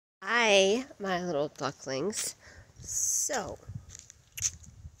Hi, my little ducklings. So,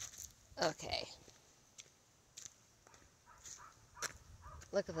 okay.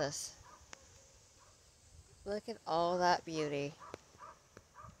 Look at this. Look at all that beauty.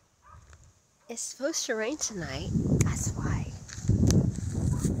 It's supposed to rain tonight. That's why.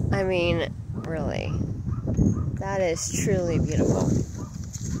 I mean, really. That is truly beautiful.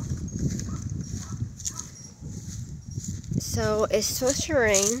 So, it's supposed to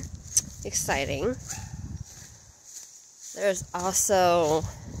rain. Exciting. There's also,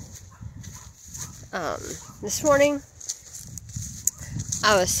 this morning,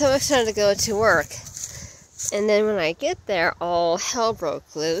 I was so excited to go to work. And then when I get there, all hell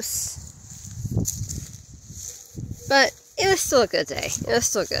broke loose. But it was still a good day. It was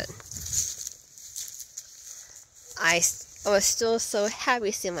still good. I was still so happy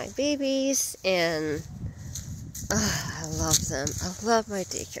to see my babies, and I love them. I love my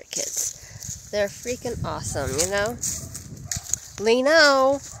daycare kids. They're freaking awesome, you know?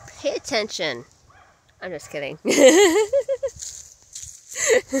 Lino, pay attention. I'm just kidding.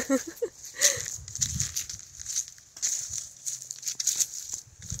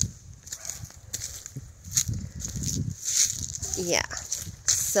 Yeah.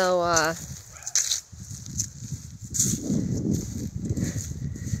 So,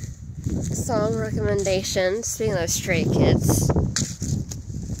 song recommendations. Speaking of Stray Kids,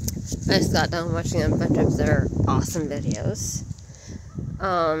 I just got done watching a bunch of their awesome videos.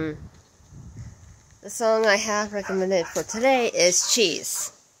 The song I have recommended for today is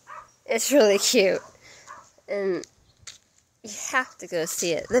Cheese. It's really cute. And you have to go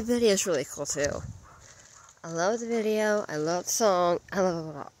see it. The video is really cool too. I love the video. I love the song. I love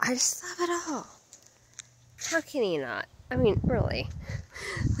it all. I just love it all. How can you not? I mean, really.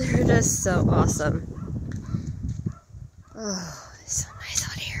 They're just so awesome. Oh, it's so nice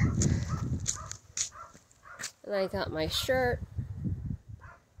out here. And I got my shirt.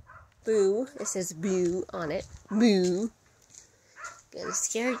 Boo. It says boo on it. Boo. Gonna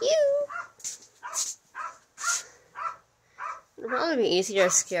scare you. It'll probably be easier to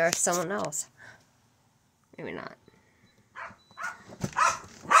scare someone else. Maybe not.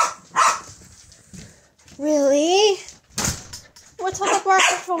 Really? What's all the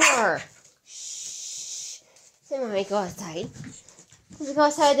barking for? Shh. Say, Mommy, go outside. Can we go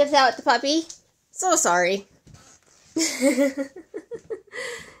outside without the puppy? So sorry. It's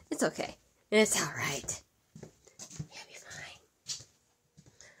okay. It's alright. You'll be fine.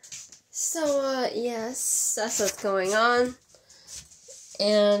 So, yes, that's what's going on.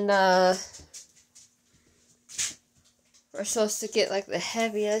 And, we're supposed to get, like, the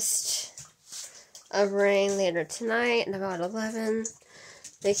heaviest of rain later tonight at about 11.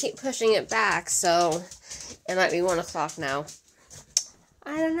 They keep pushing it back, so it might be 1 o'clock now.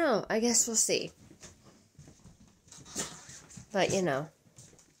 I don't know. I guess we'll see. But, you know.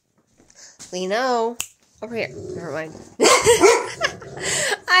 Lino. Over here. Never mind.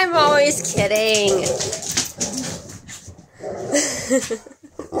 I'm always kidding.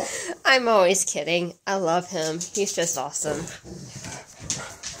 I'm always kidding. I love him. He's just awesome.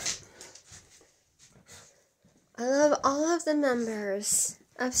 I love all of the members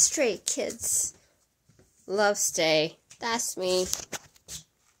of Stray Kids. Love Stay. That's me.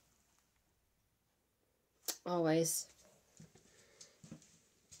 Always.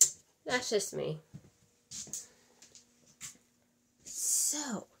 That's just me.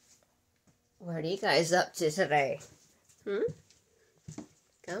 So, what are you guys up to today? Come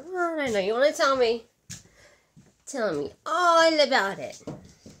on, I know you want to tell me. Tell me all about it.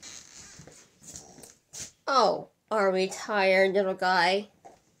 Oh, are we tired, little guy?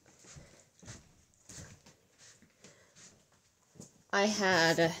 I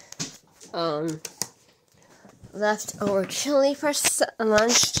had leftover chili for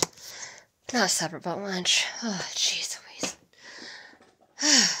lunch. Not supper, but lunch. Oh, jeez Louise.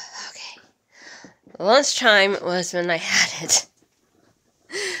 Okay. Lunchtime was when I had it.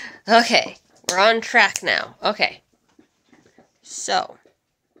 Okay, we're on track now. Okay. So,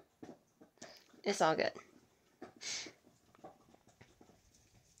 it's all good.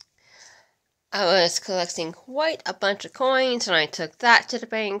 I was collecting quite a bunch of coins, and I took that to the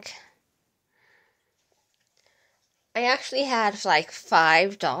bank. I actually had like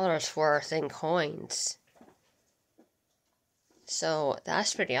 $5 worth in coins. So,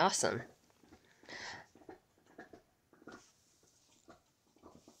 that's pretty awesome.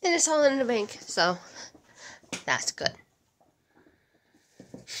 And it's all in the bank, so that's good.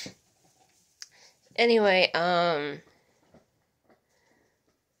 Anyway,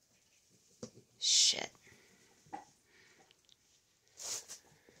 shit.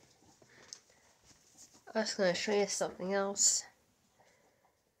 I was going to show you something else.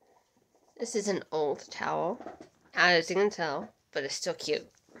 This is an old towel, as you can tell, but it's still cute.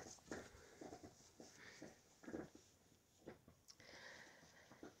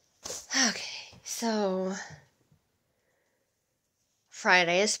 Okay, so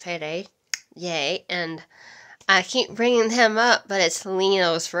Friday is payday, yay, and I keep bringing him up, but it's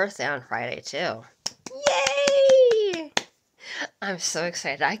Leno's birthday on Friday too. Yay! I'm so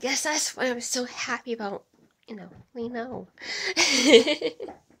excited. I guess that's what I'm so happy about, Leno.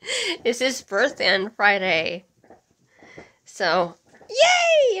 It's his birthday on Friday. So,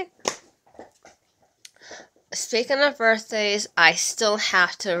 yay! Speaking of birthdays, I still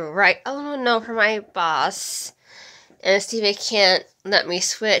have to write a little note for my boss and see if he can't let me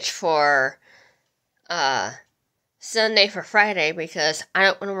switch for Sunday for Friday, because I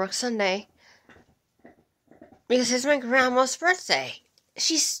don't want to work Sunday. Because it's my grandma's birthday.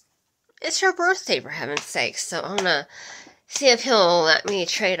 It's her birthday, for heaven's sake. So I'm gonna see if he'll let me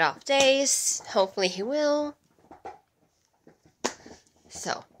trade off days. Hopefully he will.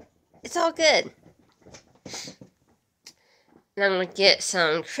 So, it's all good. And I'm gonna get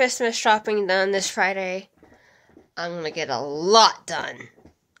some Christmas shopping done this Friday. I'm gonna get a lot done.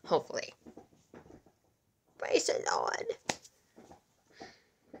 Hopefully. Praise the Lord.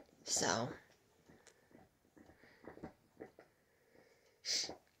 So,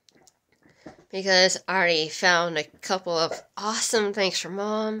 because I already found a couple of awesome things for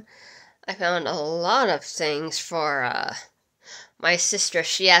Mom. I found a lot of things for my sister.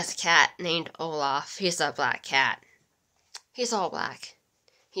 She has a cat named Olaf. He's a black cat. He's all black.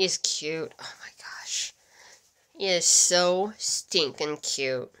 He's cute. Oh my gosh. He is so stinking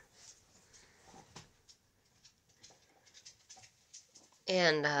cute.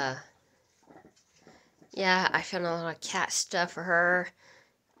 And yeah, I found a lot of cat stuff for her.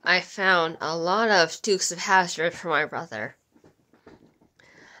 I found a lot of Dukes of Hazzard for my brother.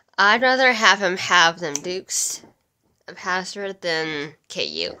 I'd rather have him have them Dukes of Hazzard than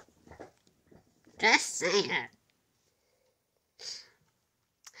KU. Just saying.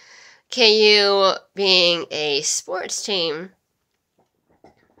 KU being a sports team,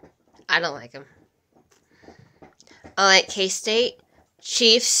 I don't like them. I like K-State,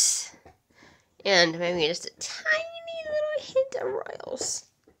 Chiefs, and maybe just a tiny little hint of Royals.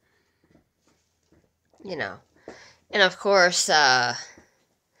 And of course,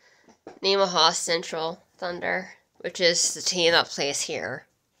 Nemaha Central Thunder, which is the team that plays here.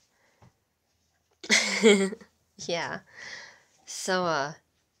 Yeah. So,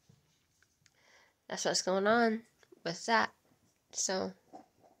 that's what's going on with that. So,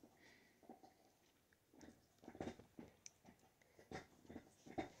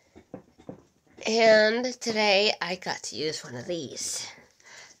 and today I got to use one of these.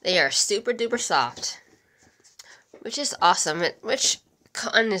 They are super duper soft, which is awesome. Which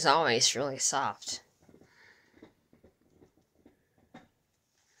cotton is always really soft.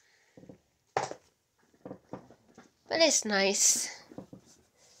 But it's nice.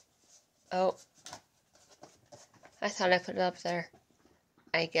 Oh, I thought I put it up there.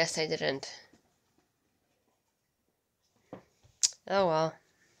 I guess I didn't. Oh well.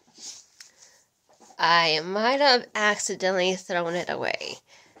 I might have accidentally thrown it away,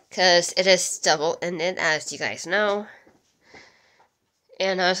 because it is double-ended, as you guys know.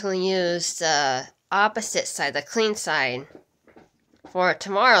 And I was going to use the opposite side, the clean side, for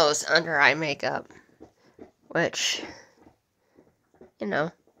tomorrow's under-eye makeup. Which,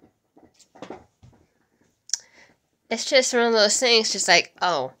 it's just one of those things, just like,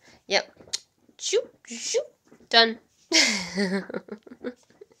 oh, yep, shoop, shoop, done.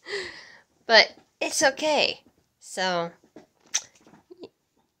 But it's okay. So,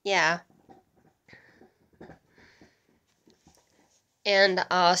 yeah. And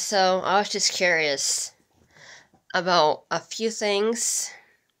also, I was just curious about a few things.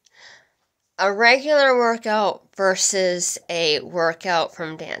 A regular workout versus a workout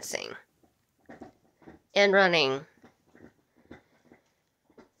from dancing and running.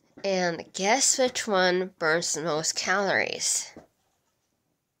 And guess which one burns the most calories?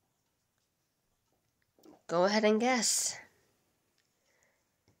 Go ahead and guess.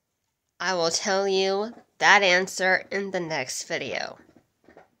 I will tell you that answer in the next video.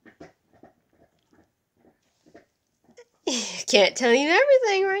 Can't tell you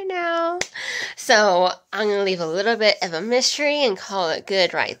everything right now. So, I'm going to leave a little bit of a mystery and call it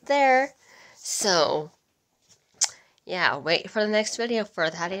good right there. So, yeah, wait for the next video for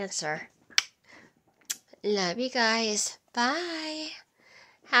that answer. Love you guys. Bye.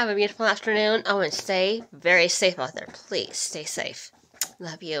 Have a beautiful afternoon. Oh, and stay very safe out there. Please stay safe.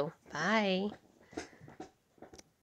 Love you. Bye.